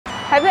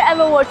Have you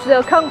ever watched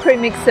a concrete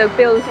mixer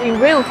built in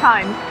real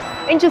time?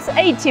 In just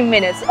 18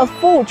 minutes, a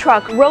full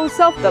truck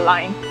rolls off the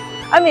line.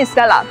 I'm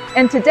Stella,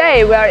 and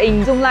today we are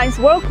in Zoomlion's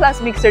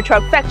world-class mixer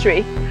truck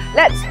factory.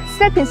 Let's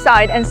step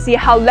inside and see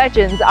how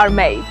legends are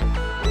made.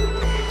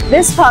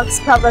 This park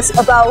covers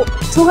about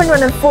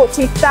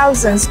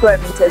 240,000 square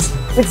meters,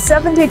 with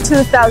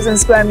 72,000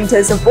 square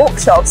meters of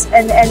workshops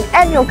and an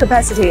annual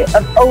capacity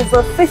of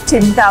over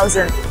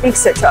 15,000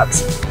 mixer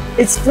trucks.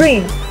 It's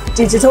green,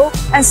 digital,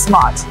 and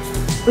smart,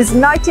 with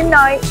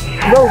 99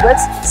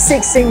 robots,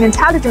 16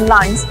 intelligent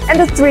lines,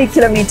 and a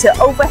 3-kilometer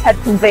overhead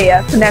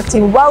conveyor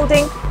connecting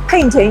welding,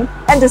 painting,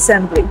 and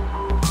assembly.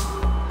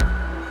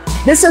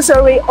 This is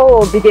where it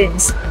all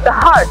begins, the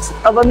heart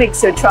of a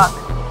mixer truck,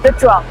 the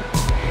drum.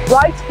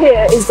 Right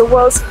here is the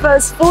world's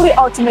first fully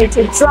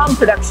automated drum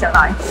production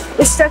line.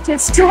 It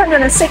stretches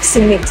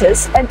 260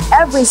 meters, and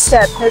every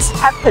step has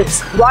happened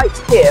right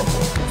here,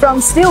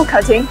 from steel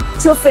cutting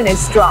to a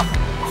finished drum.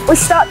 We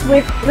start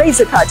with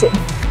laser cutting.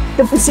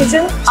 The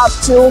precision up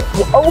to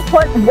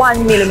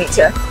 0.1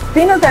 millimeter,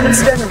 thinner than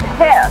external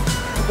hair.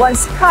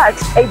 Once cut,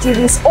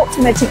 AGVs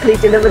automatically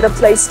deliver the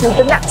plates to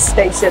the next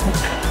station.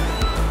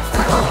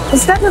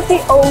 Instead of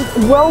the old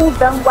roll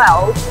then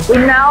weld, we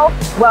now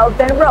weld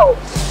then roll.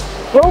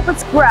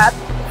 Robots grab,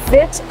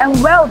 fit,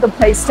 and weld the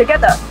plates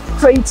together,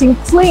 creating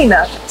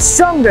cleaner,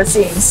 stronger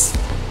seams.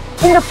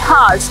 In the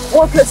past,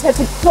 workers had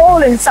to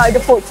crawl inside the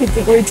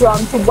 40-degree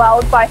drum to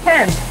weld by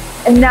hand,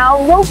 and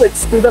now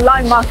robots do the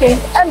line marking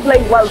and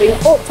blade welding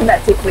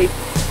automatically.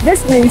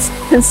 This means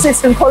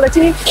consistent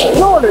quality,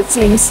 flawless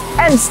seams,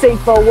 and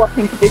stable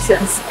working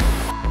conditions.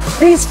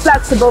 These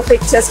flexible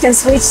fixtures can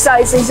switch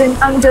sizes in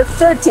under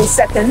 30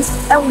 seconds,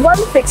 and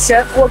one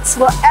fixture works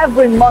for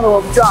every model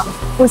of drum,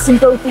 boosting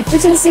both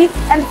efficiency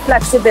and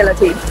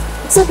flexibility.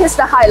 So here's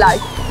the highlight,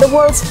 the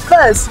world's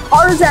first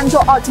horizontal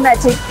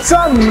automatic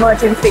drum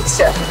merging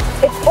fixture.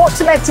 It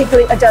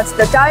automatically adjusts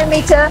the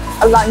diameter,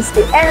 aligns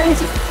the end,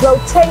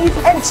 rotates,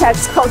 and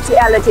checks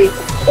cordiality,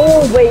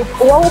 all with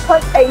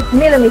 1.8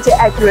 millimeter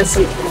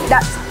accuracy.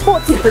 That's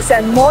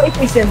 40% more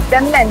efficient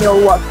than manual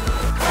work.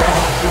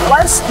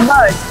 Once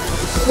merged,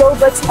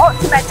 robots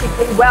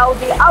automatically weld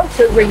the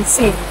outer ring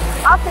seam.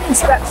 After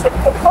inspection,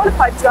 the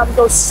qualified drum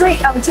goes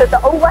straight onto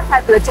the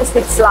overhead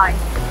logistics line,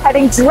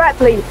 heading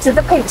directly to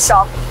the paint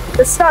shop,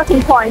 the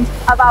starting point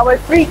of our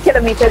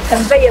 3-kilometer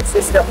conveyor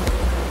system.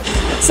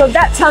 So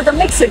that's how the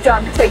mixer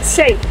drum takes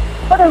shape.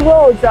 But a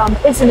raw drum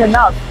isn't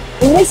enough.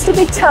 It needs to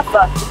be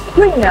tougher,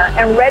 greener,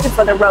 and ready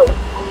for the road.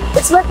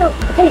 It's where the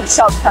paint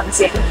shop comes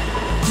in.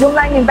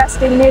 Zoomlion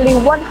invested nearly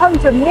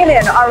 100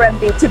 million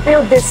RMB to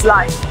build this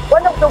line,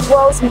 one of the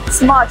world's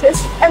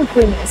smartest and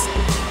greenest.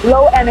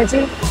 Low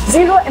energy,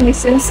 zero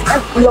emissions,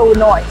 and low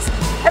noise.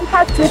 And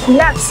packed with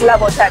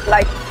next-level tech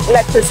like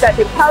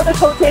electrostatic powder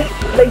coating,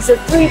 laser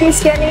 3D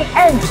scanning,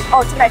 and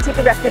automatic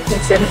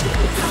rectification.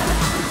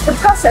 The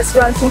process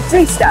runs in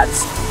 3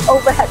 steps: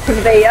 overhead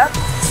conveyor,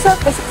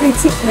 surface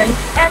pre-treatment,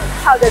 and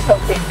powder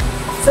coating.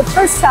 The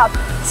first step,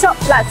 shop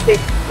plastic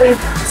with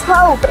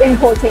 12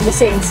 importing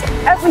machines.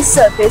 Every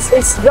surface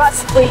is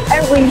rust-free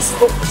and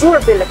reinforced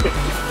durability.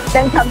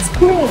 Then comes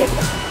cleaning,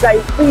 dry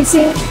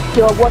freezing,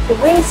 pure water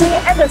rinsing,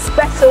 and a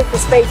special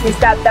suspension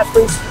step that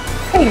brings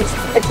paint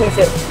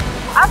adhesive.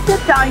 After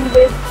dyeing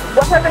with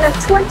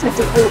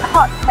 120-degree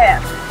hot air,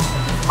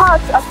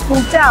 parts are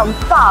cooled down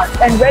fast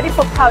and ready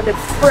for powder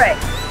spray.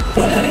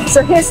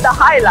 So here's the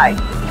highlight.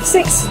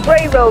 6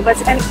 spray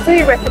robots and 3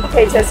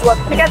 rectificators work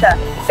together,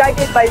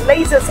 guided by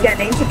laser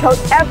scanning to coat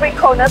every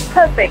corner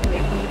perfectly.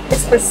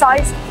 It's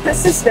precise,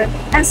 consistent,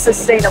 and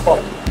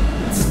sustainable.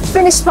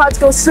 Finished parts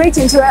go straight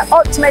into an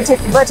automated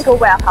vertical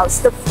warehouse,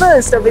 the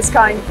first of its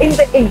kind in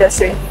the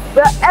industry,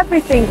 where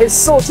everything is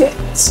sorted,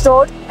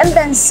 stored, and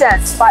then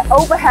sent by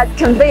overhead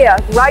conveyor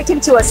right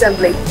into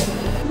assembly.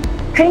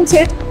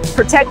 Painted,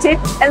 protected,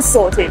 and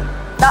sorted.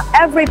 Now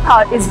every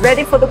part is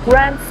ready for the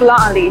grand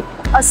finale,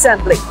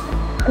 assembly.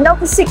 And now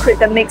the secret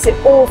that makes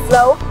it all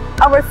flow,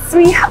 our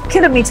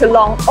 3-kilometer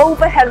long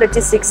overhead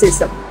logistics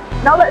system.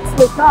 Now let's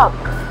look up.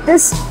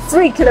 This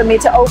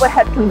 3-kilometer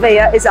overhead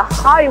conveyor is a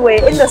highway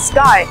in the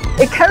sky.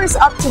 It carries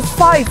up to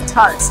 5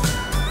 tons,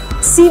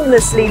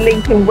 seamlessly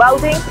linking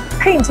welding,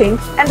 painting,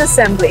 and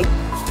assembly.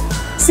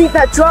 See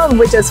that drum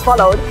we just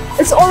followed?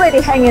 It's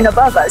already hanging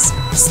above us,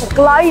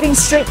 gliding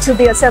straight to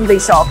the assembly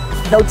shop.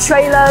 No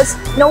trailers,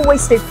 no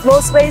wasted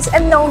floor space,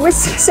 and no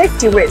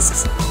safety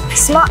risks.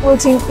 Smart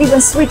routing even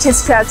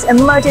switches tracks and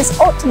merges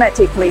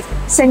automatically,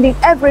 sending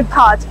every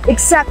part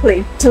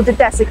exactly to the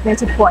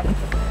designated point.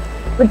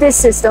 With this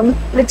system,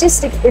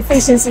 logistic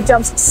efficiency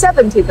jumps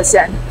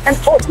 70%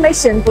 and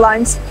automation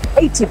climbs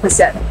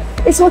 80%.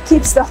 It's what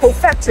keeps the whole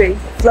factory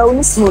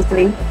flowing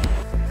smoothly.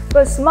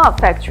 But a smart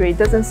factory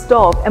doesn't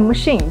stop at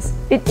machines,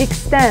 it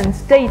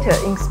extends data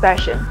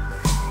inspection.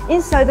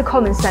 Inside the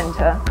common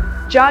center,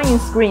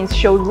 giant screens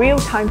show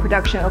real-time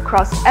production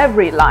across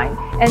every line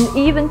and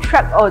even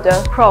track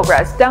order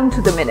progress down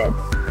to the minute.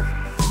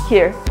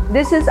 Here,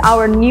 this is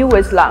our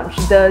newest launch,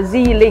 the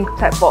Z-Link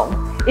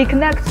platform. It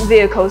connects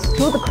vehicles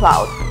to the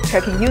cloud,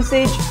 tracking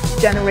usage,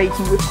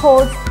 generating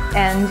reports,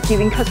 and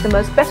giving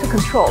customers better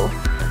control.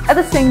 At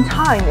the same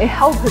time, it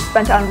helps us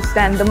better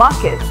understand the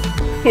market.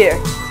 Here,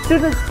 through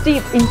this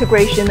deep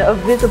integration of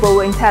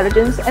visible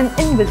intelligence and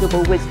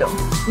invisible wisdom,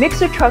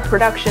 mixer truck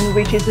production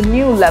reaches a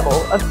new level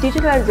of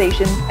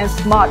digitalization and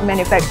smart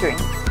manufacturing.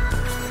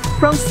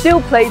 From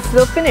steel plates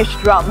to a finished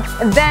drum,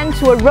 and then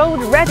to a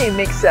road-ready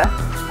mixer,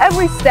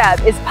 every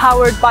step is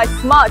powered by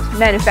smart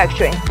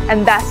manufacturing,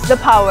 and that's the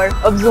power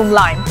of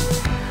Zoomlion.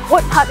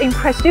 What part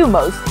impressed you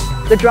most?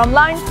 The drum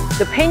line,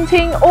 the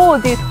painting, or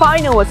the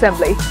final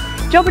assembly?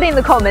 Drop it in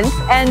the comments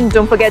and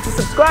don't forget to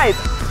subscribe.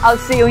 I'll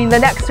see you in the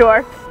next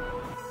tour.